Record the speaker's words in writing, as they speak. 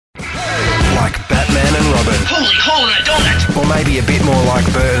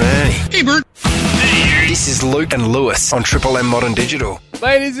like Bert and Ernie. Hey, Bert. This is Luke and Lewis on Triple M Modern Digital.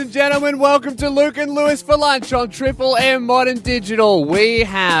 Ladies and gentlemen, welcome to Luke and Lewis for lunch on Triple M Modern Digital. We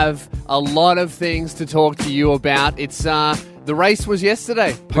have a lot of things to talk to you about. It's the race was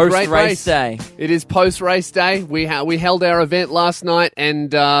yesterday. Post-race day. It is post-race day. We held our event last night,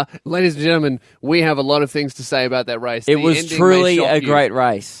 and ladies and gentlemen, we have a lot of things to say about that race. It was truly a great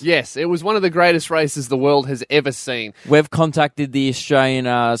race. Yes, it was one of the greatest races the world has ever seen. We've contacted the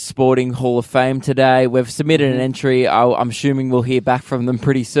Australian Sporting Hall of Fame today. We've submitted an entry. I'm assuming we'll hear back from them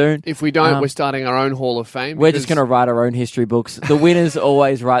pretty soon. If we don't, we're starting our own Hall of Fame. We're just going to write our own history books. The winners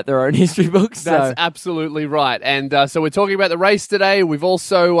always write their own history books. That's absolutely right. And so we're talking about the race today. We've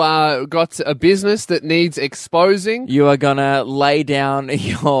also got a business that needs exposing. You are going to lay down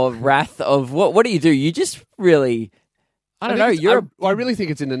your wrath of... What do you do? You just really... I don't know. I really think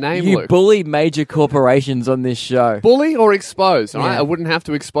it's in the name, You Luke. bully major corporations on this show. Bully or expose? Yeah. Right? I wouldn't have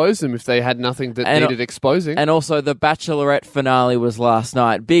to expose them if they had nothing that needed exposing. And also, the Bachelorette finale was last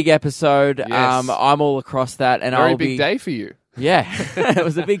night. Big episode. Yes. I'm all across that. And Very big day for you. Yeah. It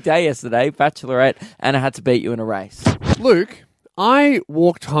was a big day yesterday, Bachelorette, and I had to beat you in a race. Luke, I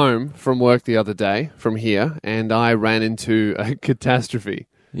walked home from work the other day from here, and I ran into a catastrophe.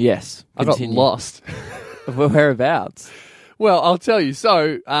 Yes. I got Continue. lost. Whereabouts? Well, I'll tell you.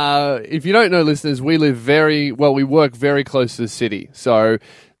 So, if you don't know, listeners, we work very close to the city. So,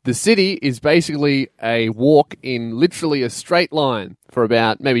 the city is basically a walk in literally a straight line for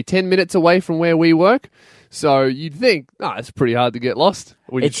about maybe 10 minutes away from where we work. So, you'd think, it's pretty hard to get lost.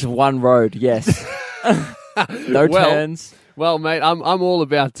 It's one road, yes. No turns. Well, mate, I'm all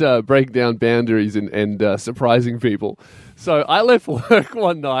about breaking down boundaries and surprising people. So I left work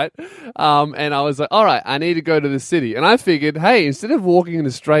one night, and I was like, all right, I need to go to the city. And I figured, hey, instead of walking in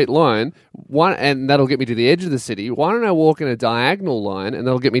a straight line, and that'll get me to the edge of the city, why don't I walk in a diagonal line, and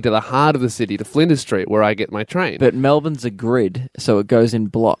that'll get me to the heart of the city, to Flinders Street, where I get my train. But Melbourne's a grid, so it goes in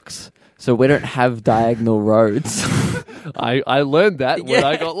blocks. So we don't have diagonal roads. I learned that when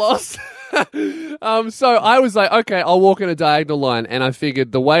I got lost. So I was like, okay, I'll walk in a diagonal line, and I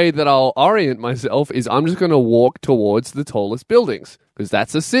figured the way that I'll orient myself is I'm just going to walk towards the tallest buildings, because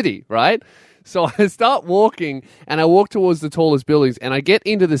that's a city, right? So I start walking, and I walk towards the tallest buildings, and I get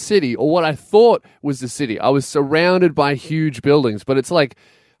into the city, or what I thought was the city. I was surrounded by huge buildings, but it's like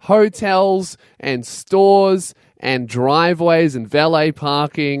hotels and stores and driveways and valet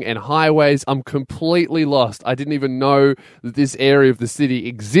parking and highways. I'm completely lost. I didn't even know that this area of the city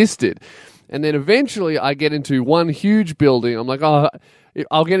existed. And then eventually I get into one huge building. I'm like, I'll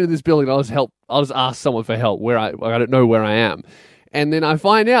get into this building. I'll just ask someone for help I don't know where I am. And then I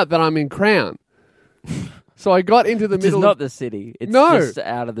find out that I'm in Crown. So I got into the middle. It's not the city. It's just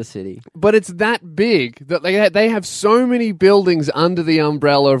out of the city. But it's that big that they have so many buildings under the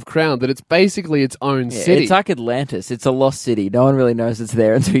umbrella of Crown that it's basically its own city. It's like Atlantis. It's a lost city. No one really knows it's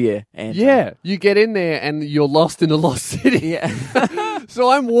there until you enter. Yeah, you get in there and you're lost in a lost city. Yeah.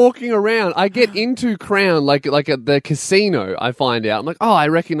 So I'm walking around. I get into Crown, like at the casino, I find out. I'm like, I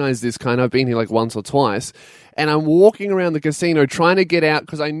recognize this kind. I've been here like once or twice. And I'm walking around the casino trying to get out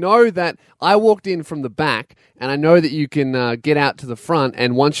because I know that I walked in from the back and I know that you can get out to the front.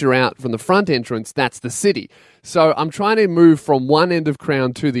 And once you're out from the front entrance, that's the city. So I'm trying to move from one end of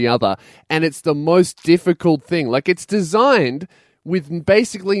Crown to the other. And it's the most difficult thing. Like, it's designed with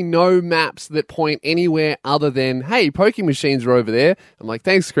basically no maps that point anywhere other than, hey, poking machines are over there. I'm like,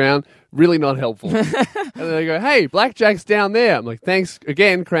 thanks, Crown. Really not helpful. And then they go, hey, blackjack's down there. I'm like, thanks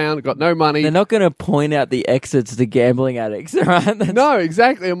again, Crown. Got no money. They're not going to point out the exits to gambling addicts, right? No,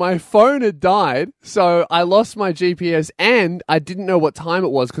 exactly. And my phone had died, so I lost my GPS, and I didn't know what time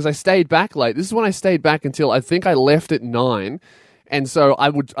it was because I stayed back late. This is when I stayed back until I think I left at 9. And so I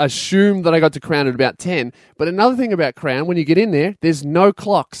would assume that I got to Crown at about 10. But another thing about Crown, when you get in there, there's no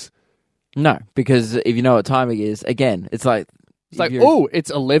clocks. No, because if you know what time it is, again, it's like... It's like, it's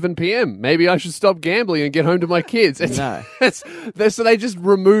 11 p.m. Maybe I should stop gambling and get home to my kids. No. So they just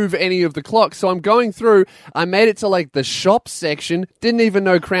remove any of the clocks. So I'm going through. I made it to like the shops section. Didn't even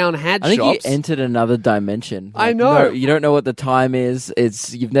know Crown had shops. I think you entered another dimension. I know. No, you don't know what the time is.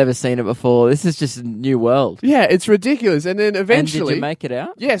 You've never seen it before. This is just a new world. Yeah, it's ridiculous. And then eventually... And did you make it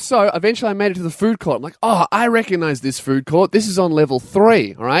out? Yeah, so eventually I made it to the food court. I'm like, I recognize this food court. This is on level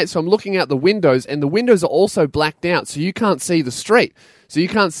 3, all right? So I'm looking out the windows, and the windows are also blacked out, so you can't see the street. So you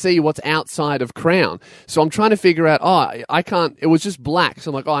can't see what's outside of Crown. So I'm trying to figure out, I can't, it was just black.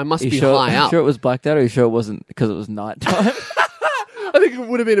 So I'm like, I must be high up. Are you sure it was blacked out, or are you sure it wasn't because it was nighttime? I think it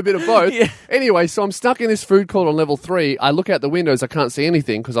would have been a bit of both. Yeah. Anyway, so I'm stuck in this food court on level 3. I look out the windows. I can't see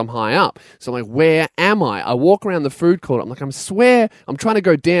anything because I'm high up. So I'm like, where am I? I walk around the food court. I'm like, I swear I'm trying to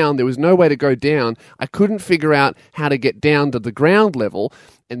go down. There was no way to go down. I couldn't figure out how to get down to the ground level.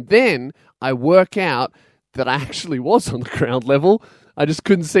 And then I work out that I actually was on the ground level. I just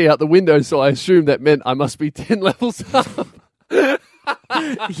couldn't see out the window, so I assumed that meant I must be 10 levels up.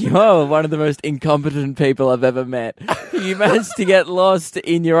 You're one of the most incompetent people I've ever met. You managed to get lost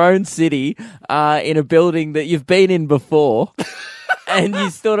in your own city, in a building that you've been in before, and you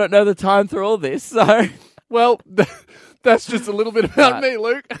still don't know the time through all this. So, Well, that's just a little bit about me,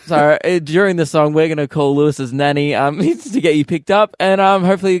 Luke. so during the song, we're going to call Lewis's nanny to get you picked up, and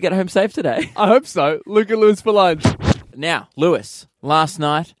hopefully you get home safe today. I hope so. Luke and Lewis for lunch. Now, Lewis, last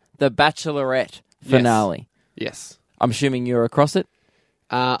night, the Bachelorette finale. Yes. I'm assuming you're across it?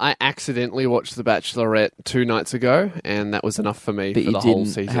 I accidentally watched The Bachelorette 2 nights ago, and that was enough for me But for you the whole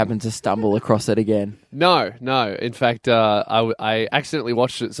didn't season. happen to stumble across it again. No. In fact, I accidentally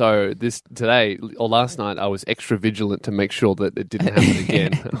watched it. So today or last night, I was extra vigilant to make sure that it didn't happen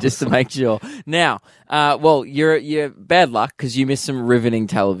again. Just to make sure. Now, well, you're bad luck because you missed some riveting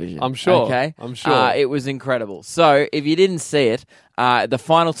television. I'm sure. Okay, I'm sure. It was incredible. So, if you didn't see it, the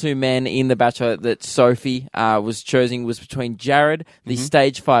final 2 men in The Bachelor that Sophie was choosing was between Jared, the stage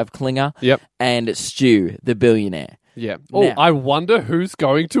 5 clinger, Yep. and Stu, the billionaire. Yeah. Oh, Now- I wonder who's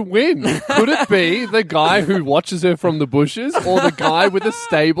going to win. Could it be the guy who watches her from the bushes or the guy with a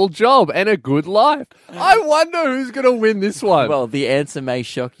stable job and a good life? I wonder who's going to win this one. Well, the answer may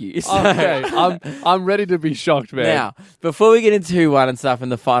shock you. So- Okay, I'm ready to be shocked, man. Now, before we get into who won and stuff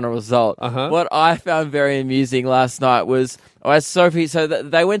and the final result, what I found very amusing last night was as Sophie, so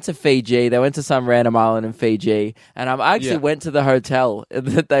they went to Fiji, they went to some random island in Fiji, and I actually went to the hotel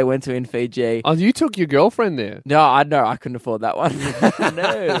that they went to in Fiji. Oh, you took your girlfriend there. No, I couldn't afford that one.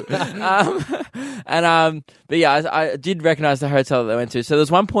 No. But yeah, I did recognize the hotel that they went to. So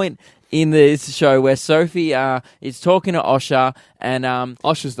there's one point in this show where Sophie is talking to Osher, and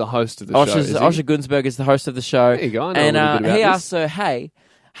Osher's the host of the show. is he? Osher Gunsberg is the host of the show. There you go. I know And a little bit about he this. asks her, "Hey,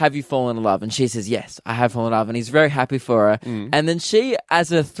 have you fallen in love?" And she says, "Yes, I have fallen in love." And he's very happy for her. And then she,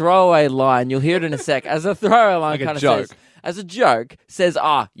 as a throwaway line, you'll hear it in a sec, as a throwaway line, Like a kind of joke. says, as a joke, says,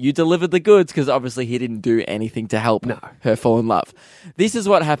 you delivered the goods, because obviously he didn't do anything to help her fall in love. This is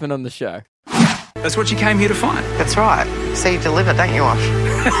what happened on the show. That's what you came here to find. That's right. So you deliver, don't you, Osh?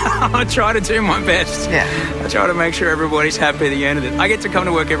 I try to do my best. Yeah. I try to make sure everybody's happy at the end of it. I get to come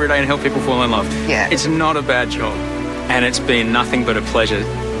to work every day and help people fall in love. Yeah. It's not a bad job. And it's been nothing but a pleasure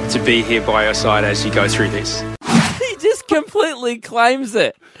to be here by your side as you go through this. He just completely claims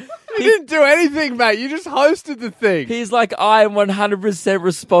it. You didn't do anything, mate. You just hosted the thing. He's like, I am 100%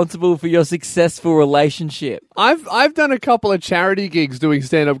 responsible for your successful relationship. I've done a couple of charity gigs doing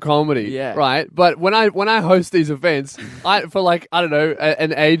stand-up comedy, Yeah. right? But when I host these events, for like, I don't know,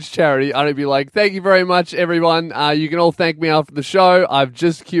 an AIDS charity, I'd be like, thank you very much, everyone. You can all thank me after the show. I've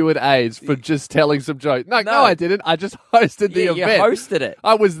just cured AIDS for just telling some jokes. No, I didn't. I just hosted the You event. hosted it.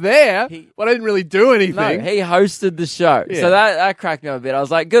 I was there, but I didn't really do anything. No, he hosted the show. Yeah. So that cracked me up a bit. I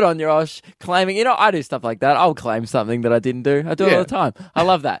was like, good on you, Osh, claiming, I do stuff like that. I'll claim something that I didn't do. I do it all the time. I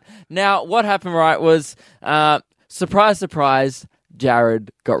love that. Now, what happened, right, was, surprise, surprise,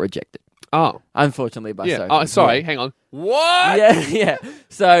 Jared got rejected. Oh. Unfortunately by Yeah. Sophie. Oh, sorry. Hang on. What? Yeah.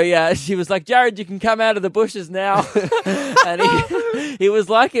 So, yeah, she was like, Jared, you can come out of the bushes now. And he was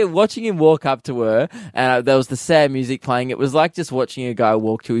like watching him walk up to her, and there was the sad music playing. It was like just watching a guy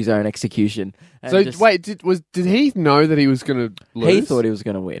walk to his own execution. And So, just- wait, did he know that he was going to lose? he thought he was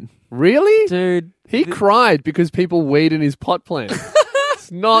going to win. Really? Dude. He cried because people weed in his pot plant.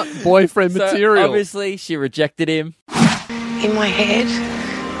 It's not boyfriend So, material. obviously, she rejected him. In my head,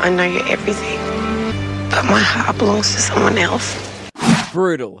 I know you're everything. But my heart belongs to someone else.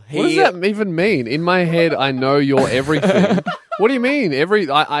 Brutal. What does that even mean? In my head, I know you're everything. What do you mean?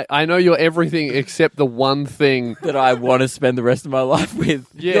 I know you're everything except the one thing. that I want to spend the rest of my life with.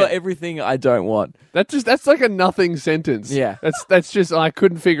 Yeah. You're everything I don't want. That's like a nothing sentence. Yeah. That's just, I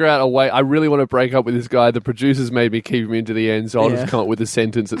couldn't figure out a way. I really want to break up with this guy. The producers made me keep him into the end, so I'll Yeah. just come up with a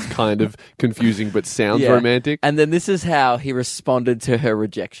sentence that's kind of confusing but sounds Yeah. romantic. And then this is how he responded to her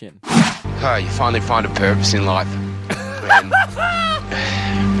rejection. Oh, you finally find a purpose in life. And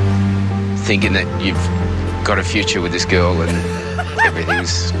thinking that you've got a future with this girl and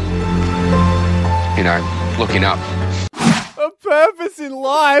everything's, looking up. A purpose in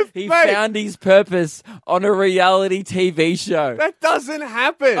life. He Mate, found his purpose on a reality TV show. that doesn't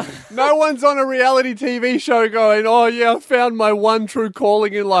happen. No one's on a reality TV show going, oh, yeah, I found my one true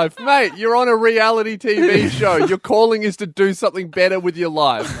calling in life. Mate, you're on a reality TV show. Your calling is to do something better with your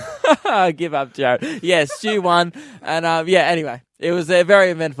life. Give up, Joe. Yeah, Stu won. And anyway. It was a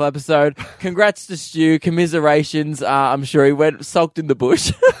very eventful episode. Congrats to Stu. Commiserations. I'm sure he went sulked in the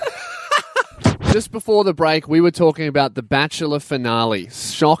bush. Just before the break, we were talking about the Bachelor finale.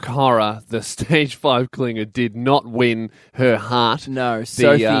 Shock horror. The Stage 5 clinger did not win her heart. No,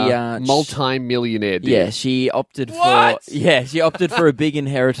 Sophie... multi-millionaire did. Yeah, she opted for a big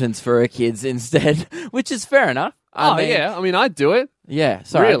inheritance for her kids instead, which is fair enough. I mean, I'd do it. Yeah,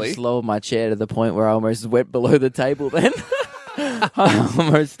 sorry, Really? I just lowered my chair to the point where I almost went below the table then. I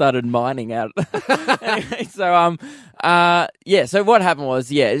almost started mining out. Anyway, so what happened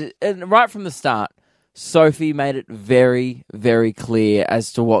was, and right from the start, Sophie made it very, very clear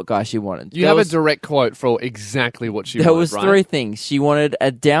as to what guy she wanted. You have a direct quote for exactly what she wanted, There was right? three things. She wanted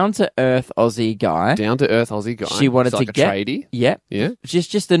a down-to-earth Aussie guy. Down-to-earth Aussie guy. She wanted It's to like get... a tradie. Yeah. Yeah.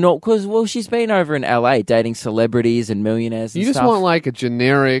 Just a note, because, well, she's been over in LA dating celebrities and millionaires and You just stuff. want like a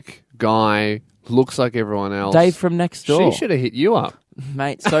generic guy, looks like everyone else. Dave from next door. She should have hit you up.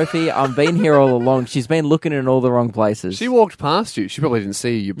 Mate, Sophie, I've been here all along. She's been looking in all the wrong places. She walked past you. She probably didn't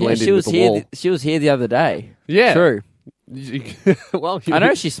see you. You blended she with was the here. wall. She was here the other day. Yeah. True. Well, I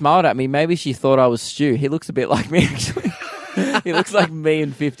know she smiled at me. Maybe she thought I was Stu. He looks a bit like me, actually. He looks like me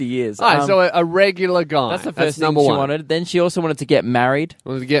in 50 years. All right, so a regular guy. That's the first thing number she one. wanted. Then she also wanted to get married.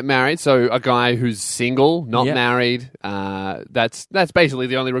 Wanted to get married, so a guy who's single, not Yep. married. That's basically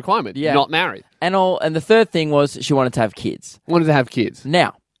the only requirement. Yeah. Not married. And the third thing was she wanted to have kids. Wanted to have kids.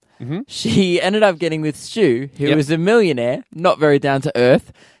 Now, she ended up getting with Stu, who Yep. is a millionaire, not very down to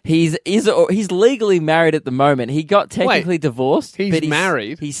earth. He's legally married at the moment. He got technically divorced. he's but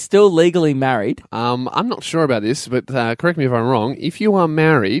married? He's still legally married. I'm not sure about this, but correct me if I'm wrong. If you are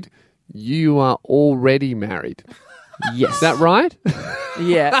married, you are already married. Yes. Is that right?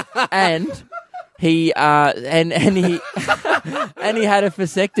 Yeah, and he and he and he had a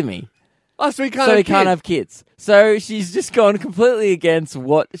vasectomy, Oh, so he can't so have he can't kids. have kids. So she's just gone completely against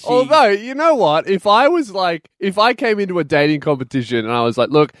what she. Although, you know what? If I came into a dating competition and I was like,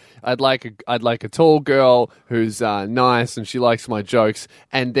 look, I'd like a tall girl who's nice and she likes my jokes,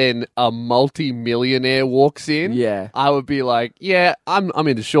 and then a multi-millionaire walks in, Yeah. I would be like, yeah, I'm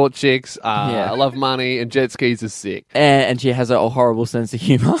into short chicks. I love money and jet skis are sick. and she has a horrible sense of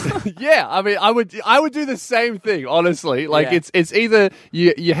humor. Yeah, I mean, I would do the same thing, honestly. Like, Yeah. it's either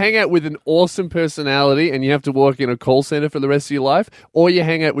you hang out with an awesome personality and you have to work in a call center for the rest of your life, or you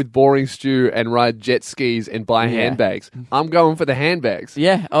hang out with boring Stu and ride jet skis and buy handbags. I'm going for the handbags.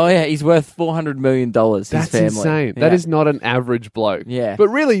 Yeah. Oh, yeah. He's worth $400 million. His That's family. insane. Yeah. That is not an average bloke. Yeah. But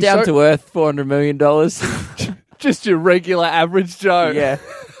really, down to earth, $400 million. just your regular average Joe. Yeah.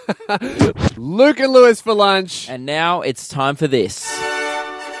 Luke and Lewis for lunch. And now it's time for this.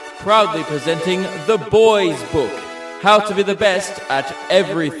 Proudly presenting The Boys Book. How to be the best at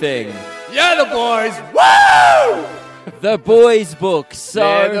everything. Yeah, the boys. Woo! The Boys Book. So,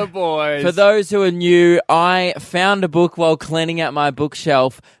 Yeah, the boys. for those who are new, I found a book while cleaning out my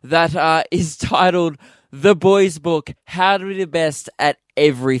bookshelf that is titled The Boys Book, How to be the Best at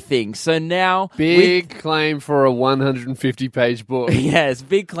Everything. So now... Big claim for a 150-page book. Yes,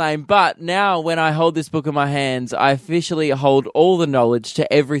 big claim. But now when I hold this book in my hands, I officially hold all the knowledge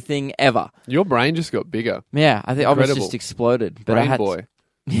to everything ever. Your brain just got bigger. Yeah, I think I was Incredible. just exploded. But Brain I had boy.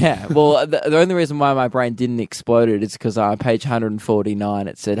 Yeah, well, the only reason why my brain didn't explode is because on page 149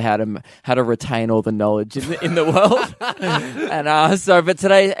 it said how to retain all the knowledge in the world. And but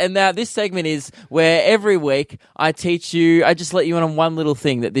today, and now this segment is where every week I just let you in on one little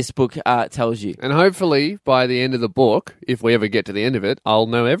thing that this book tells you. And hopefully, by the end of the book, if we ever get to the end of it, I'll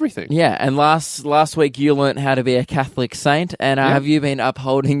know everything. Yeah, and last week you learnt how to be a Catholic saint, and have you been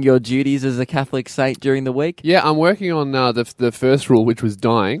upholding your duties as a Catholic saint during the week? Yeah, I'm working on the first rule, which was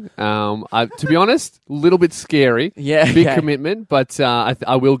dying. To be honest, a little bit scary. Yeah, Big okay. commitment, but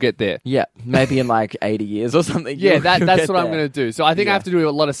I will get there. Yeah, maybe in like 80 years or something. Yeah, you'll that's get what I'm there. going to do. So I think I have to do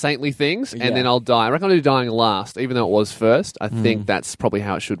a lot of saintly things, and then I'll die. I reckon I'll do dying last, even though it was first. I think that's probably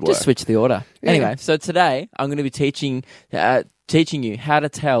how it should work. Just switch the order. Yeah. Anyway, so today I'm going to be teaching you how to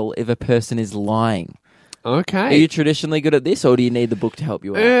tell if a person is lying. Okay. Are you traditionally good at this, or do you need the book to help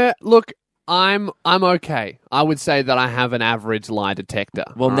you out? Look, I'm okay. I would say that I have an average lie detector.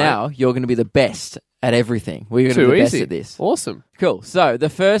 Well, all right? now you're going to be the best at everything. We're going to Too be the best easy. at this. Awesome. Cool. So the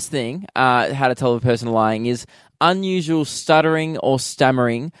first thing, how to tell if a person lying is unusual stuttering or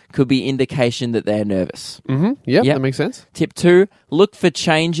stammering could be indication that they're nervous. Mm-hmm. Yep, that makes sense. Tip 2, look for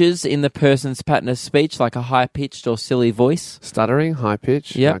changes in the person's pattern of speech, like a high-pitched or silly voice. Stuttering, high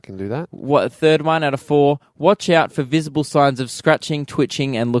pitch. Yep. I can do that. Third one out of 4, watch out for visible signs of scratching,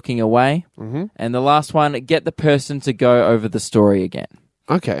 twitching, and looking away. Mm-hmm. And the last one, get the person to go over the story again.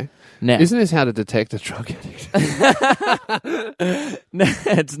 Okay. Now, isn't this how to detect a drug addict? No,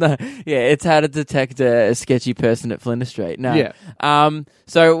 it's not. Yeah, it's how to detect a sketchy person at Flinders Street. No. Yeah.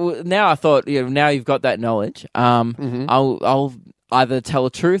 So now I thought, now you've got that knowledge. I'll either tell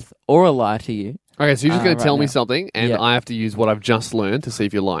a truth or a lie to you. Okay, so you're just going to tell me now. something, and I have to use what I've just learned to see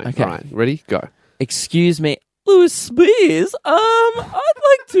if you're lying. Okay. All right, ready? Go. Excuse me, Lewis Spears. I'd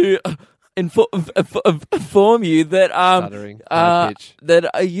like to inform you that Stuttering, high pitch.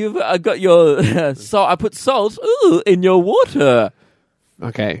 that you've got your salt. I put salt in your water.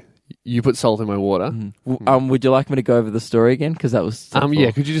 Okay, you put salt in my water. Would you like me to go over the story again? Because that was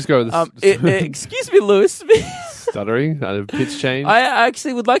Yeah. Could you just go over the excuse me, Lewis Spears. stuttering, pitch change? I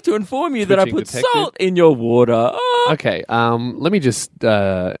actually would like to inform you that I Twitching put detected. salt in your water. Oh. Okay. Let me just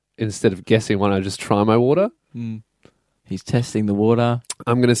instead of guessing one, I just try my water. He's testing the water.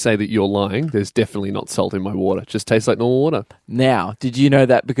 I'm going to say that you're lying. There's definitely not salt in my water. It just tastes like normal water. Now, did you know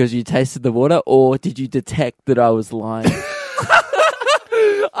that because you tasted the water, or did you detect that I was lying?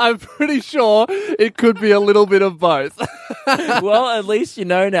 I'm pretty sure it could be a little bit of both. Well, at least you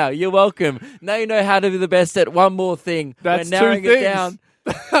know now. You're welcome. Now you know how to be the best at one more thing. That's We're narrowing two it down.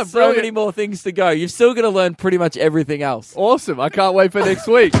 So Brilliant. many more things to go. You've still got to learn pretty much everything else. Awesome. I can't wait for next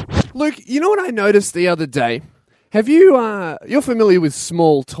week. Luke, you know what I noticed the other day? Have you, you're familiar with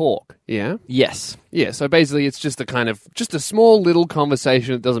small talk, yeah? Yes. Yeah, so basically it's just a small little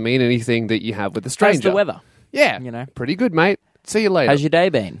conversation that doesn't mean anything that you have with a stranger. How's the weather? Yeah. You know. Pretty good, mate. See you later. How's your day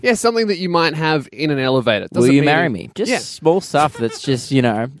been? Yeah, something that you might have in an elevator. Will Doesn't you mean marry me? Just small stuff that's just,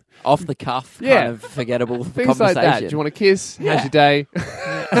 off the cuff, Yeah. kind of forgettable Things conversation. like that. Do you want to kiss? Yeah. How's your day?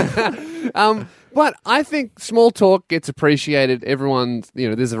 But I think small talk gets appreciated. Everyone,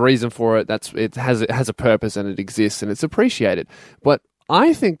 there's a reason for it. It has a purpose and it exists and it's appreciated. But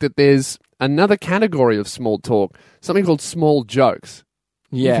I think that there's another category of small talk, something called small jokes.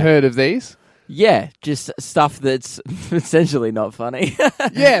 Yeah. You've heard of these? Yeah, just stuff that's essentially not funny.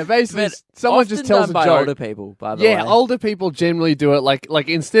 Yeah, basically, But someone often just tells done a by joke. older people, by the way. Yeah, older people generally do it like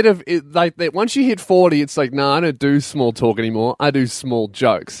instead of once you hit 40, it's like, I don't do small talk anymore. I do small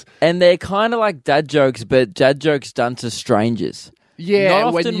jokes. And they're kind of like dad jokes, but dad jokes done to strangers. Yeah,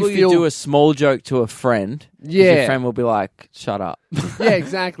 Not when often you will feel you do a small joke to a friend. 'cause Yeah. Your friend will be like, shut up. yeah,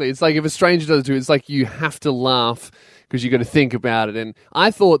 exactly. It's like if a stranger does it too, it's like you have to laugh because you got to think about it. And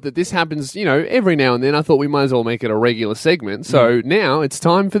I thought that this happens, every now and then. I thought we might as well make it a regular segment. So now it's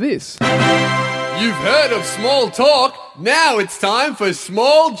time for this. You've heard of small talk. Now it's time for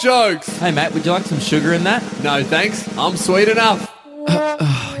small jokes. Hey, Matt, would you like some sugar in that? No, thanks. I'm sweet enough.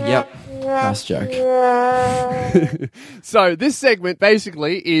 Yep. Nice joke. So this segment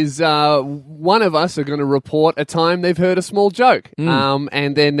basically is one of us are going to report a time they've heard a small joke,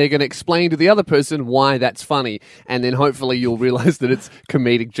 and then they're going to explain to the other person why that's funny, and then hopefully you'll realize that it's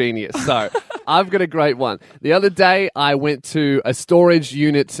comedic genius. So I've got a great one. The other day I went to a storage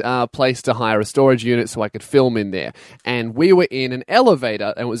unit place to hire a storage unit so I could film in there, and we were in an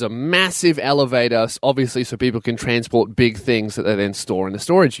elevator, and it was a massive elevator, obviously so people can transport big things that they then store in the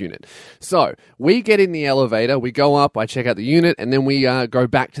storage unit. So we get in the elevator, we go up, I check out the unit, and then we go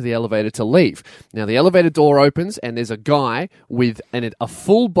back to the elevator to leave. Now the elevator door opens, and there's a guy with a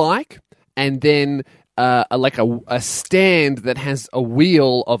full bike, and then a stand that has a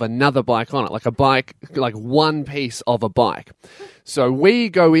wheel of another bike on it, like a bike, like one piece of a bike. So we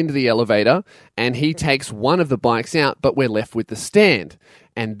go into the elevator, and he takes one of the bikes out, but we're left with the stand.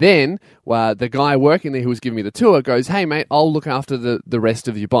 And then the guy working there who was giving me the tour goes, hey, mate, I'll look after the rest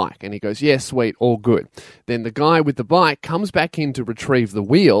of your bike. And he goes, yeah, sweet, all good. Then the guy with the bike comes back in to retrieve the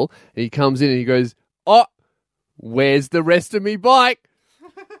wheel. And he comes in and he goes, oh, where's the rest of me bike?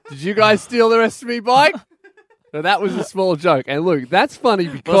 Did you guys steal the rest of me bike? So that was a small joke. And look, that's funny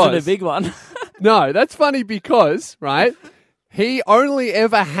because... Wasn't a big one. No, that's funny because, right, he only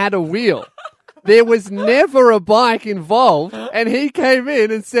ever had a wheel. There was never a bike involved, and he came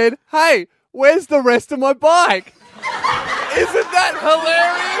in and said, hey, where's the rest of my bike? Isn't that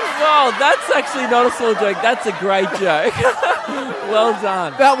hilarious? Well, that's actually not a small joke. That's a great joke. Well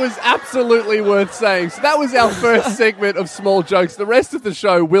done. That was absolutely worth saying. So that was our first segment of small jokes. The rest of the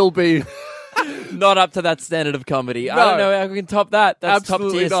show will be... Not up to that standard of comedy. I No. don't know how we can top that. That's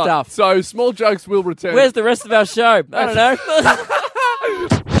absolutely top tier not. stuff. So small jokes will return. Where's the rest of our show? I don't know.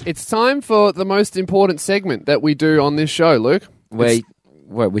 It's time for the most important segment that we do on this show, Luke. Wait,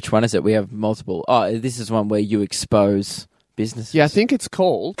 which one is it? We have multiple. Oh, this is one where you expose businesses. Yeah, I think it's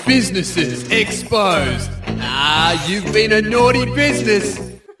called Businesses Exposed. You've been a naughty business.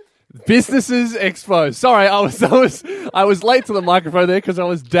 Businesses Exposed. Sorry, I was late to the microphone there because I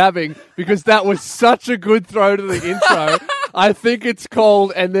was dabbing because that was such a good throw to the intro. I think it's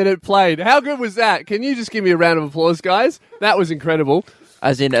called, and then it played. How good was that? Can you just give me a round of applause, guys? That was incredible.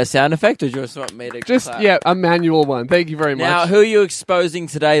 As in a sound effect, or just want me to clap? Yeah, a manual one. Thank you very much. Now, who are you exposing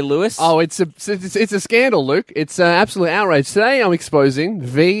today, Lewis? Oh, it's a scandal, Luke. It's absolute outrage. Today I'm exposing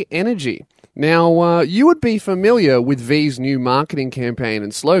V Energy. Now, you would be familiar with V's new marketing campaign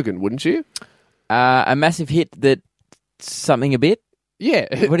and slogan, wouldn't you? A massive hit that something a bit? Yeah.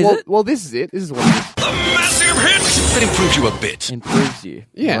 What is it? Well, this is it. This is what it is. A massive hit that improves you a bit. Improves you.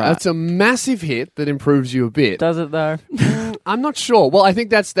 Yeah, Right. it's a massive hit that improves you a bit. Does it, though? I'm not sure. Well, I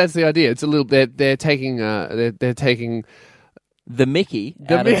think that's the idea. It's a little. They're taking the Mickey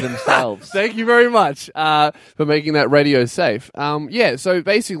out of themselves. Thank you very much for making that radio safe. Yeah, so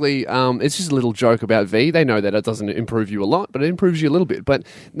basically, it's just a little joke about V. They know that it doesn't improve you a lot, but it improves you a little bit. But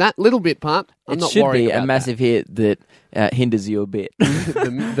that little bit part, I'm not worried about. It should be a massive hit that hinders you a bit.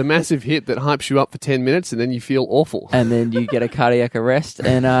 the massive hit that hypes you up for 10 minutes and then you feel awful. And then you get a cardiac arrest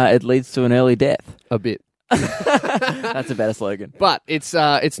and it leads to an early death. A bit. That's a better slogan. But it's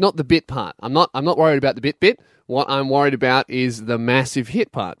not the bit part. I'm not worried about the bit. What I'm worried about is the massive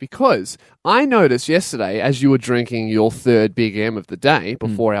hit part, because I noticed yesterday as you were drinking your third Big M of the day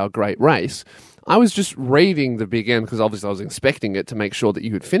before our great race, I was just reading the Big M because obviously I was inspecting it to make sure that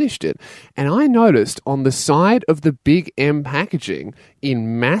you had finished it. And I noticed on the side of the Big M packaging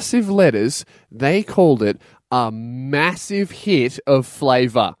in massive letters, they called it a massive hit of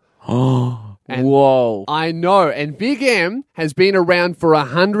flavour. And whoa. I know. And Big M has been around for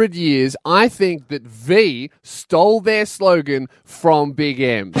 100 years. I think that V stole their slogan from Big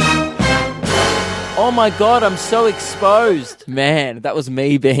M. Oh my God, I'm so exposed. Man, that was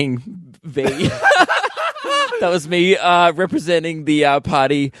me being V. That was me representing the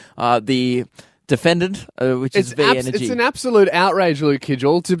party, the defendant, which is V Energy. It's an absolute outrage, Luke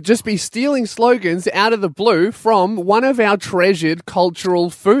Kidgel, to just be stealing slogans out of the blue from one of our treasured cultural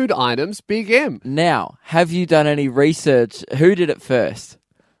food items, Big M. Now, have you done any research? Who did it first?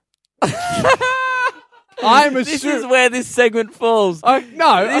 This is where this segment falls.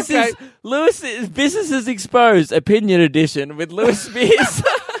 No, this is Lewis's Businesses Exposed Opinion Edition with Lewis Spears.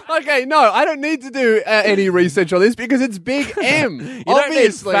 Okay, no, I don't need to do any research on this because it's Big M. You don't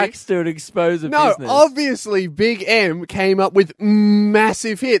need facts to expose a business. No, obviously Big M came up with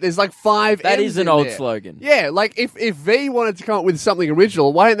massive hit. There's like 5 That M's is an in old there. slogan. Yeah, like if V wanted to come up with something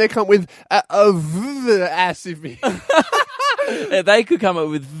original, why didn't they come up with a massive hit? They could come up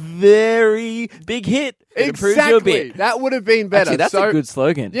with very big hit. Exactly. That would have been better. Actually, that's a good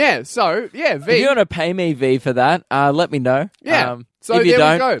slogan. Yeah, so, V. If you want to pay me, V, for that, let me know. Yeah. So if you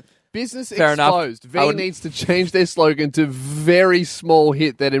there don't, we go. Business fair exposed. enough. V needs to change their slogan to very small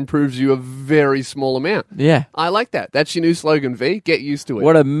hit that improves you a very small amount. Yeah. I like that. That's your new slogan, V. Get used to it.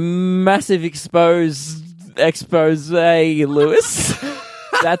 What a massive expose, Lewis.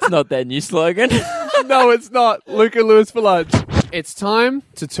 That's not their new slogan. No, it's not. Luke and Lewis for lunch. It's time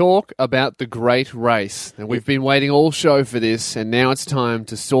to talk about the great race. And we've been waiting all show for this, and now it's time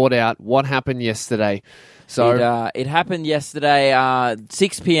to sort out what happened yesterday. So it happened yesterday,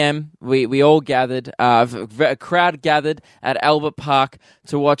 6 p.m. We all gathered, a crowd gathered at Albert Park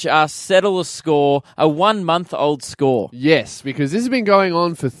to watch us settle a score, a 1-month-old score. Yes, because this has been going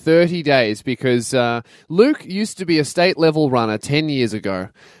on for 30 days because Luke used to be a state-level runner 10 years ago.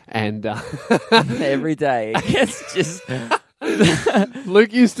 And every day. It's just...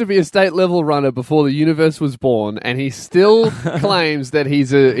 Luke used to be a state-level runner before the universe was born, and he still claims that he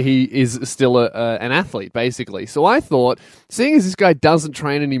is still an athlete, basically. So I thought, seeing as this guy doesn't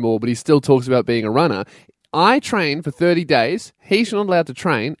train anymore, but he still talks about being a runner, I trained for 30 days. He's not allowed to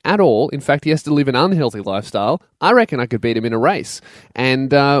train at all. In fact, he has to live an unhealthy lifestyle. I reckon I could beat him in a race.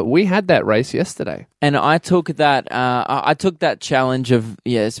 And we had that race yesterday. And I took that challenge of,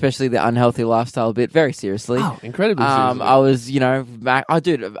 especially the unhealthy lifestyle bit very seriously. Oh, incredibly seriously. I was,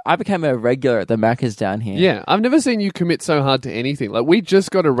 I became a regular at the Macca's down here. Yeah, I've never seen you commit so hard to anything. Like, we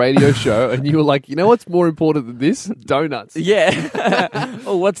just got a radio show and you were like, you know what's more important than this? Donuts. Yeah.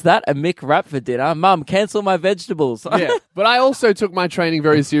 Oh, what's that? A Mick wrap for dinner? Mum, cancel my vegetables. Yeah, but I also took my training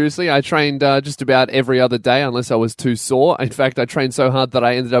very seriously. I trained just about every other day unless I was too sore. In fact, I trained so hard that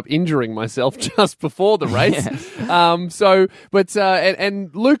I ended up injuring myself just before the race. Yeah.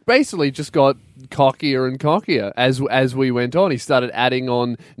 And Luke basically just got cockier and cockier as we went on. He started adding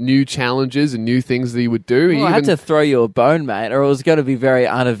on new challenges and new things that he would do. Well, I had to throw you a bone, mate, or it was going to be very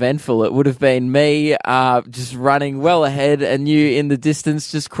uneventful. It would have been me just running well ahead and you in the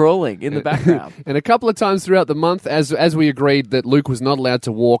distance just crawling in the background. And a couple of times throughout the month, as we agreed that Luke was not allowed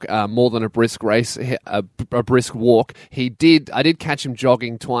to walk more than a brisk race, a brisk walk, I did catch him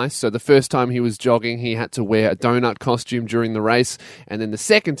jogging twice. So the first time he was jogging, he had to wear a donut costume during the race. And then the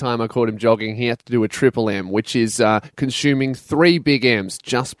second time I caught him jogging, he had to do a Triple M, which is consuming 3 Big M's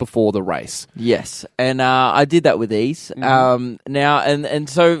just before the race. Yes, and I did that with ease.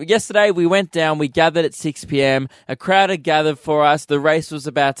 So yesterday we went down, we gathered at 6 p.m. A crowd had gathered for us. The race was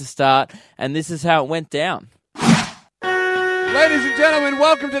about to start, and this is how it went down. Ladies and gentlemen,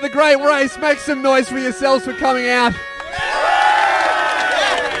 welcome to the great race. Make some noise for yourselves for coming out.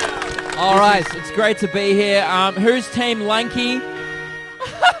 All right, it's great to be here. Who's Team Lanky?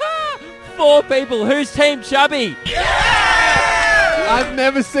 4 people. Who's Team Chubby? I've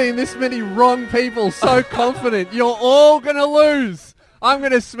never seen this many wrong people so confident. You're all going to lose. I'm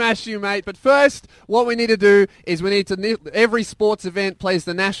going to smash you, mate. But first, what we need to do is every sports event plays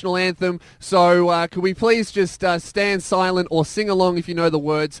the national anthem. So could we please just stand silent or sing along if you know the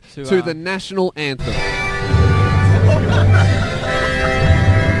words to the national anthem.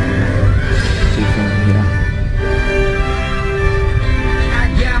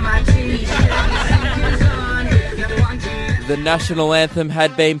 The national anthem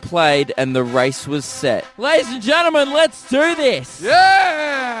had been played and the race was set. Ladies and gentlemen, let's do this!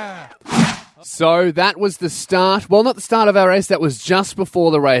 Yeah! So that was the start. Well, not the start of our race. That was just before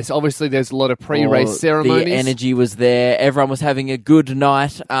the race. Obviously, there's a lot of pre-race ceremonies. The energy was there. Everyone was having a good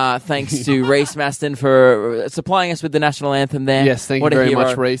night. Thanks to Reese Maston for supplying us with the national anthem there. Yes, thank you very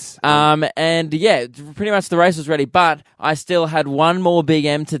much, Reese. And yeah, pretty much the race was ready. But I still had one more Big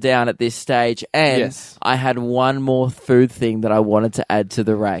M to down at this stage. And I had one more food thing that I wanted to add to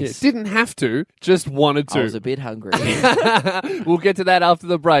the race. Yeah, didn't have to, just wanted to. I was a bit hungry. We'll get to that after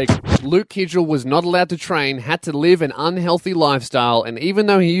the break. Luke Kidgell was not allowed to train, had to live an unhealthy lifestyle, and even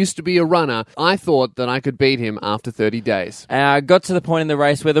though he used to be a runner, I thought that I could beat him after 30 days. I got to the point in the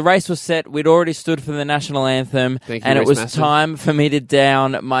race where the race was set, we'd already stood for the national anthem, and it was time for me to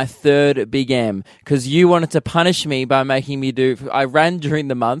down my 3rd Big M, because you wanted to punish me by making me I ran during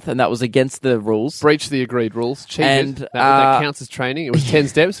the month, and that was against the rules. Breached the agreed ruls, cheated. And that counts as training. It was 10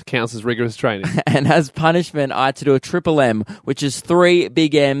 steps, counts as rigorous training. And as punishment, I had to do a Triple M, which is 3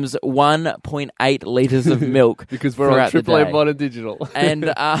 Big M's, 1.8 litres of milk. Because we're on Triple M Modern Digital.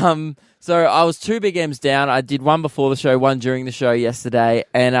 And so I was 2 Big M's down. I did one before the show, one during the show yesterday,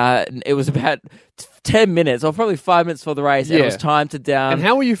 and it was about 10 minutes, or probably 5 minutes before the race, and it was time to down. And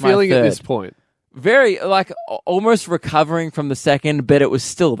how were you feeling at this point? Very, almost recovering from the second, but it was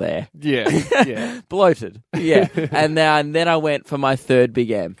still there. Yeah. Bloated. Yeah. And then I went for my 3rd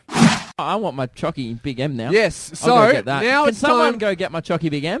Big M. I want my Chocky Big M now. Yes, so I'll go get that. Now Can it's someone time. go get my Chocky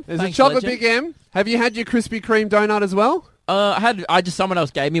Big M? There's Thanks, a chocolate legend. Big M. Have you had your Krispy Kreme donut as well? Someone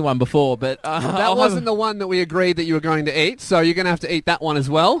else gave me one before, but that wasn't the one that we agreed that you were going to eat. So you're going to have to eat that one as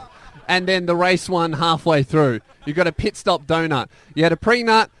well, and then the race one halfway through. You got a pit stop donut. You had a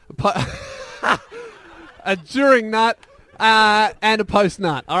pre-nut, a during nut, and a post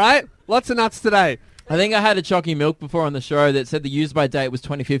nut. All right, lots of nuts today. I think I had a Chocky Milk before on the show that said the use-by date was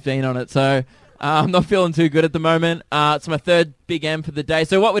 2015 on it, so I'm not feeling too good at the moment. It's my 3rd Big M for the day.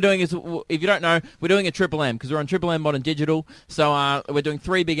 So what we're doing is, if you don't know, we're doing a Triple M because we're on Triple M Modern Digital. So we're doing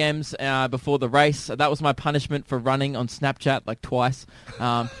 3 Big M's before the race. That was my punishment for running on Snapchat like twice.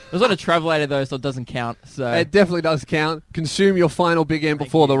 It was on a Travelator though, so it doesn't count. So it definitely does count. Consume your final Big M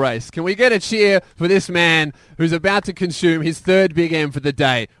before the race. Can we get a cheer for this man who's about to consume his 3rd Big M for the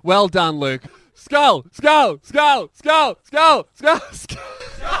day? Well done, Luke. Skull, skull, skull, skull, skull, skull,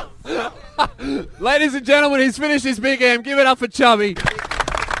 skull. Ladies and gentlemen, he's finished his Big M. Give it up for Chubby.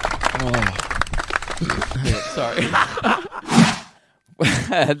 Sorry.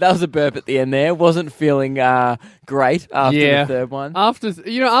 That was a burp at the end there. Wasn't feeling great after the 3rd one.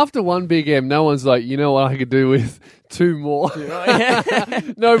 After one Big M, no one's like, you know what I could do with 2 more.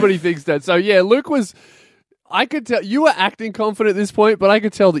 Nobody thinks that. So yeah, Luke was... I could tell you were acting confident at this point, but I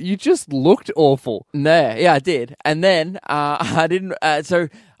could tell that you just looked awful. No, yeah, I did. And then I didn't.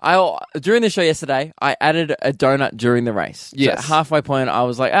 During the show yesterday, I added a donut during the race. Yes. So halfway point, I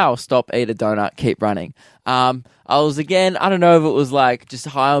was like, I'll stop, eat a donut, keep running. I was again, I don't know if it was like just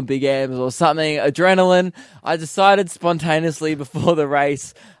high on Big M's or something, adrenaline. I decided spontaneously before the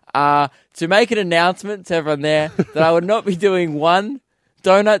race to make an announcement to everyone there that I would not be doing 1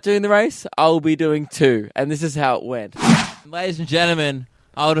 donut during the race. I'll be doing 2, and this is how it went. Ladies and gentlemen,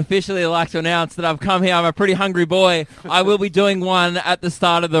 I would officially like to announce that I've come here. I'm a pretty hungry boy. I will be doing one at the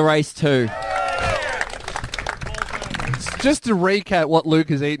start of the race too. Just to recap what Luke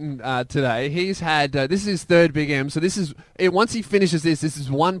has eaten today, he's had, this is his third Big M, so this is, once he finishes this is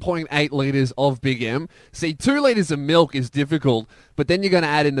 1.8 litres of Big M. See, 2 litres of milk is difficult, but then you're going to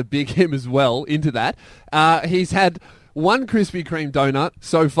add in the Big M as well into that. He's had 1 Krispy Kreme donut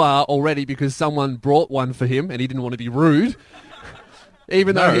so far already because someone brought one for him and he didn't want to be rude.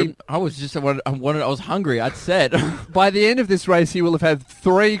 Even though I was hungry, I'd said. By the end of this race, he will have had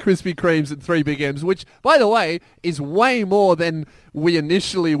 3 Krispy Kremes and 3 Big M's, which, by the way, is way more than we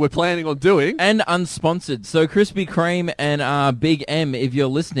initially were planning on doing. And unsponsored. So Krispy Kreme and Big M, if you're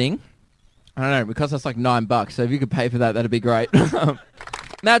listening, I don't know, because that's like $9, so if you could pay for that, that'd be great.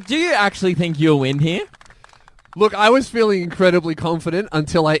 Now, do you actually think you'll win here? Look, I was feeling incredibly confident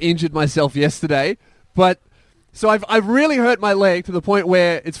until I injured myself yesterday, but... So I've really hurt my leg to the point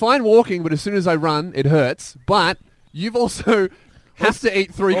where it's fine walking, but as soon as I run, it hurts. But you've also have to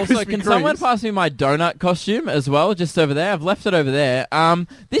eat 3 Krispy Kremes. Can someone pass me my donut costume as well, just over there? I've left it over there.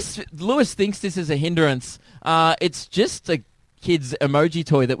 Lewis thinks this is a hindrance. It's just a kid's emoji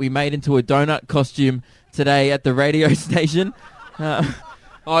toy that we made into a donut costume today at the radio station.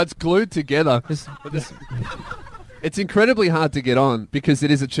 It's glued together. It's incredibly hard to get on because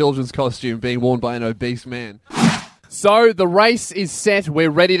it is a children's costume being worn by an obese man. So the race is set. We're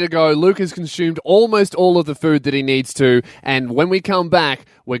ready to go. Luke has consumed almost all of the food that he needs to. And when we come back,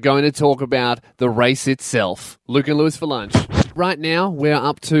 we're going to talk about the race itself. Luke and Lewis for lunch. Right now, we're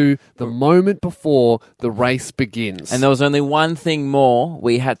up to the moment before the race begins. And there was only one thing more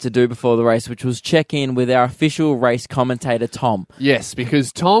we had to do before the race, which was check in with our official race commentator, Tom. Yes,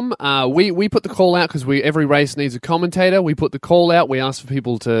 because Tom, we put the call out because every race needs a commentator. We put the call out. We asked for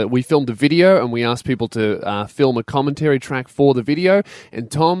people we filmed a video and we asked people to film a commentary track for the video. And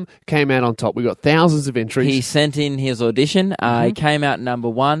Tom came out on top. We got thousands of entries. He sent in his audition. He came out number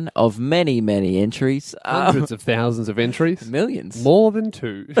 1 of many, many entries. Hundreds of thousands of entries. Millions. More than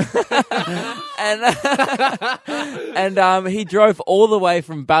 2. and he drove all the way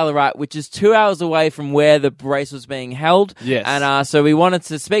from Ballarat, which is 2 hours away from where the race was being held. Yes. And so we wanted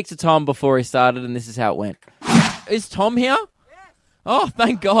to speak to Tom before he started, and this is how it went. Is Tom here? Yes. Oh,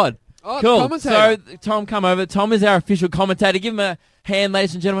 thank God. Oh, cool. So, Tom, come over. Tom is our official commentator. Give him a hand,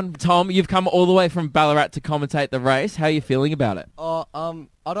 ladies and gentlemen. Tom, you've come all the way from Ballarat to commentate the race. How are you feeling about it?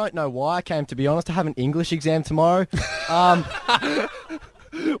 I don't know why I came, to be honest. I have an English exam tomorrow.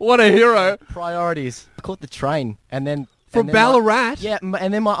 What a hero. Priorities. I caught the train and then... From Ballarat? And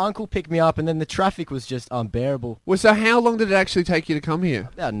then my uncle picked me up and then the traffic was just unbearable. Well, so how long did it actually take you to come here?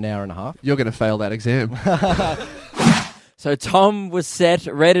 About an hour and a half. You're going to fail that exam. So Tom was set,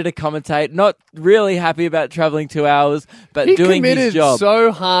 ready to commentate, not really happy about travelling 2 hours, but doing his job. He committed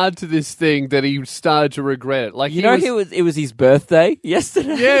so hard to this thing that he started to regret it. Like it was his birthday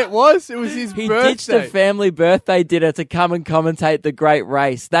yesterday. Yeah, it was. It was his birthday. He ditched a family birthday dinner to come and commentate the great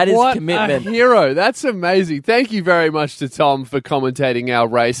race. That is commitment. What a hero. That's amazing. Thank you very much to Tom for commentating our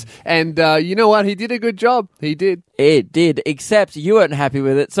race. And you know what? He did a good job. He did. It did, except you weren't happy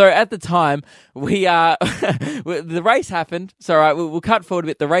with it. So at the time, the race happened. So all right, we'll cut forward a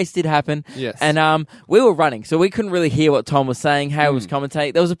bit. The race did happen. Yes. And we were running, so we couldn't really hear what Tom was saying, how he was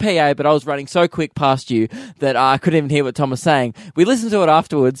commentating. There was a PA, but I was running so quick past you that I couldn't even hear what Tom was saying. We listened to it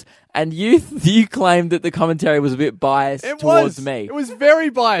afterwards, and you claimed that the commentary was a bit biased towards me. It was very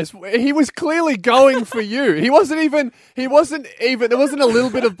biased. He was clearly going for you. There wasn't a little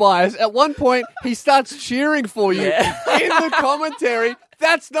bit of bias. At one point, he starts cheering for you in the commentary.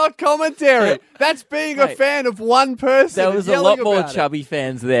 That's not commentary. That's being a fan of one person. There was a lot more chubby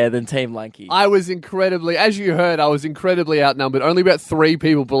fans there than Team Lanky. As you heard, I was incredibly outnumbered. Only about 3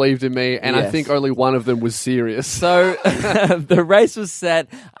 people believed in me, and I think only one of them was serious. So the race was set.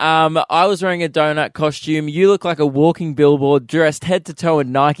 I was wearing a donut costume. You look like a walking billboard, dressed head to toe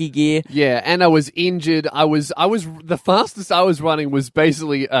in Nike gear. Yeah, and I was injured. I was the fastest I was running was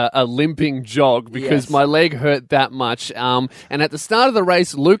basically a limping jog because my leg hurt that much. And at the start of the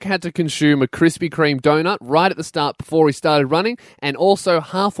race, Luke had to consume a Krispy Kreme donut right at the start before he started running, and also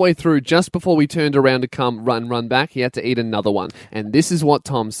halfway through, just before we turned around to come run back, he had to eat another one. And this is what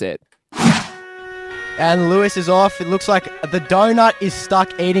Tom said. And Lewis is off. It looks like the donut is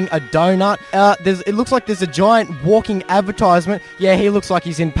stuck eating a donut. It looks like there's a giant walking advertisement. Yeah, he looks like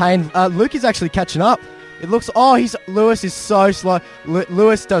he's in pain. Luke is actually catching up. Lewis is so slow.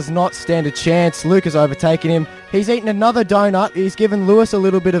 Lewis does not stand a chance. Luke has overtaken him. He's eaten another donut. He's given Lewis a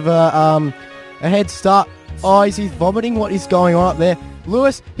little bit of a head start. Oh, is he vomiting? What is going on up there?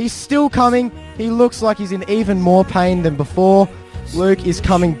 Lewis, he's still coming. He looks like he's in even more pain than before. Luke is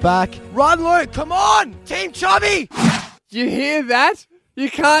coming back. Run, Luke! Come on! Team Chubby! You hear that? You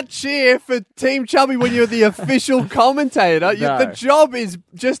can't cheer for Team Chubby when you're the official commentator. No. The job is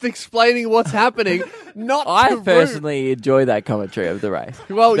just explaining what's happening, not I to root. personally enjoy that commentary of the race.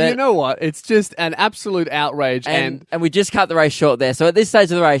 Well, you know what? It's just an absolute outrage. And we just cut the race short there. So at this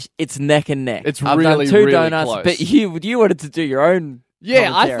stage of the race, it's neck and neck. It's I've really, done two really donuts, close. but you wanted to do your own.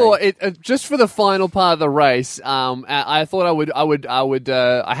 Yeah, I commentary. thought it just for the final part of the race. I thought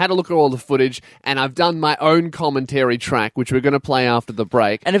I had a look at all the footage, and I've done my own commentary track, which we're going to play after the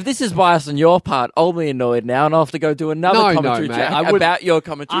break. And if this is bias on your part, I'll be annoyed now, and I'll have to go do another commentary mate. track about your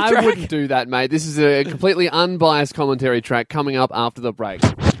commentary track. I wouldn't do that, mate. This is a completely unbiased commentary track coming up after the break.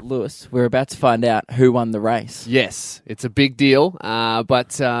 Lewis, we're about to find out who won the race. Yes, it's a big deal.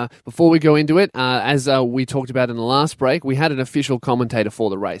 But before we go into it, as we talked about in the last break, we had an official commentator for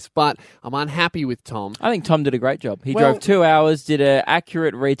the race. But I'm unhappy with Tom. I think Tom did a great job. He drove 2 hours, did an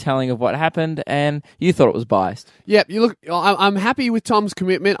accurate retelling of what happened, and you thought it was biased. Yeah, you look. I'm happy with Tom's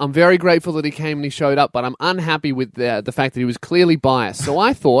commitment. I'm very grateful that he came and he showed up, but I'm unhappy with the fact that he was clearly biased. So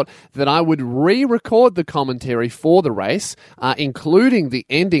I thought that I would re-record the commentary for the race, including the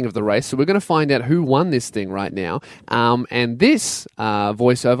ending of the race. So we're going to find out who won this thing right now. And this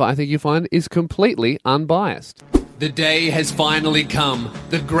voiceover, I think you find, is completely unbiased. The day has finally come.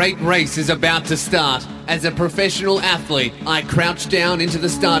 The great race is about to start. As a professional athlete, I crouch down into the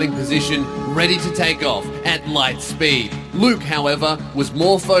starting position, ready to take off at light speed. Luke, however, was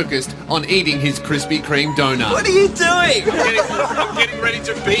more focused on eating his Krispy Kreme donut. What are you doing? I'm getting ready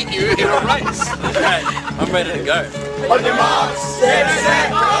to beat you in a race. Okay, I'm ready to go. On your marks, get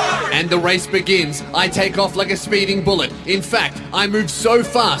set, go! And the race begins. I take off like a speeding bullet. In fact, I move so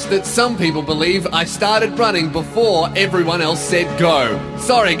fast that some people believe I started running before everyone else said go.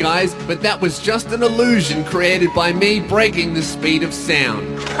 Sorry guys, but that was just an illusion created by me breaking the speed of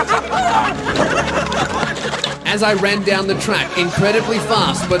sound. As I ran down the track incredibly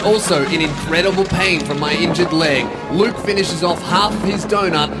fast, but also in incredible pain from my injured leg, Luke finishes off half of his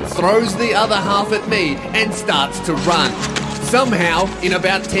donut, throws the other half at me, and starts to run. Somehow, in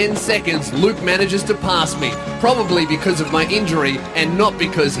about 10 seconds, Luke manages to pass me, probably because of my injury and not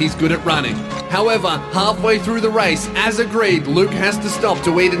because he's good at running. However, halfway through the race, as agreed, Luke has to stop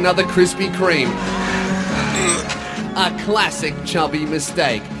to eat another Krispy Kreme. A classic Chubby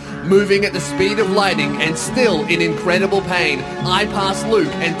mistake. Moving at the speed of lightning and still in incredible pain, I pass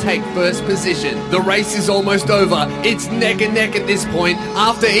Luke and take first position. The race is almost over. It's neck and neck at this point.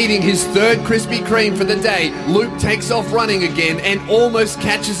 After eating his third Krispy Kreme for the day, Luke takes off running again and almost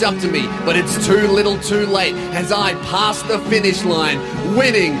catches up to me. But it's too little too late as I pass the finish line,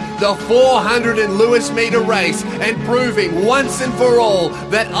 winning the 400 and Lewis meter race and proving once and for all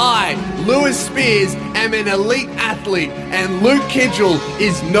that I, Lewis Spears, am an elite athlete and Luke Kidgel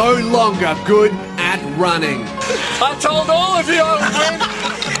is no longer good at running. I told all of you I would win.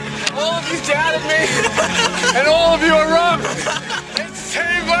 All of you doubted me. And all of you are wrong. It's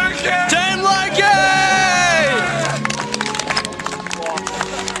Team Loki! Team Loki!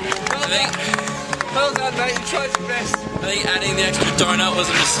 Well done, mate. You tried your best. I think adding the extra donut was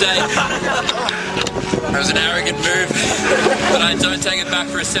a mistake. It was an arrogant move, but I don't take it back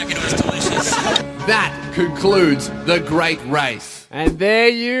for a second. It was delicious. That concludes the great race. And there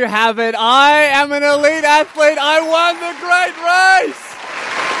you have it. I am an elite athlete. I won the great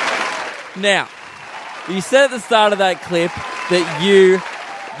race. Now, you said at the start of that clip that you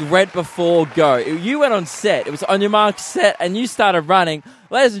read before go. You went on set. It was on your mark, set, and you started running.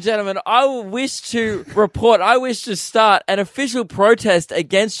 Ladies and gentlemen, I wish to start an official protest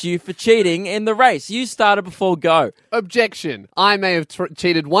against you for cheating in the race. You started before go. Objection. I may have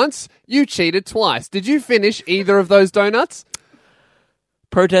cheated once. You cheated twice. Did you finish either of those donuts?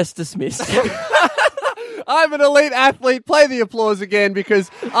 Protest dismissed. I'm an elite athlete. Play the applause again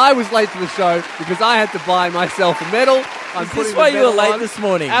because I was late to the show because I had to buy myself a medal. Is this why you were late this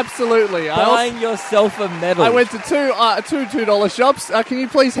morning? Absolutely. Buying yourself a medal. I went to two $2 shops. Can you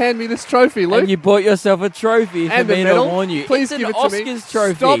please hand me this trophy, Luke? And you bought yourself a trophy for me to warn you. Please it's give an it to me. Oscars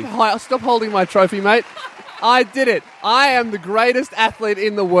trophy. Stop holding my trophy, mate. I did it. I am the greatest athlete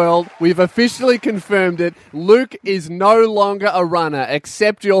in the world. We've officially confirmed it. Luke is no longer a runner.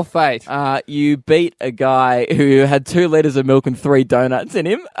 Accept your fate. You beat a guy who had 2 liters of milk and 3 donuts in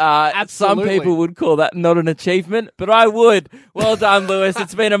him. Some people would call that not an achievement, but I would. Well done, Lewis.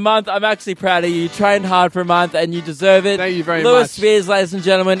 It's been a month. I'm actually proud of you. You trained hard for a month and you deserve it. Thank you very much. Lewis Spears, ladies and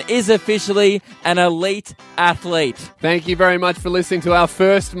gentlemen, is officially an elite athlete. Thank you very much for listening to our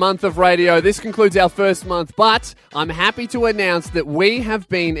first month of radio. This concludes our first month month, but I'm happy to announce that we have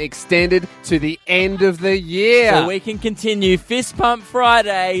been extended to the end of the year. So we can continue Fist Pump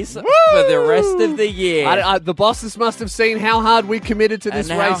Fridays for the rest of the year. The bosses must have seen how hard we committed to this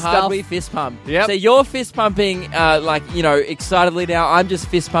and race how hard stuff. we fist pump. Yep. So you're fist pumping, excitedly now. I'm just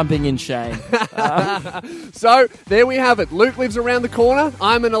fist pumping in shame. So there we have it. Luke lives around the corner.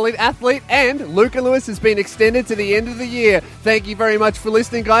 I'm an elite athlete, and Luke and Lewis has been extended to the end of the year. Thank you very much for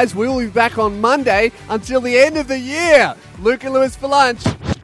listening, guys. We'll be back on Monday until the end of the year. Luke and Lewis for lunch.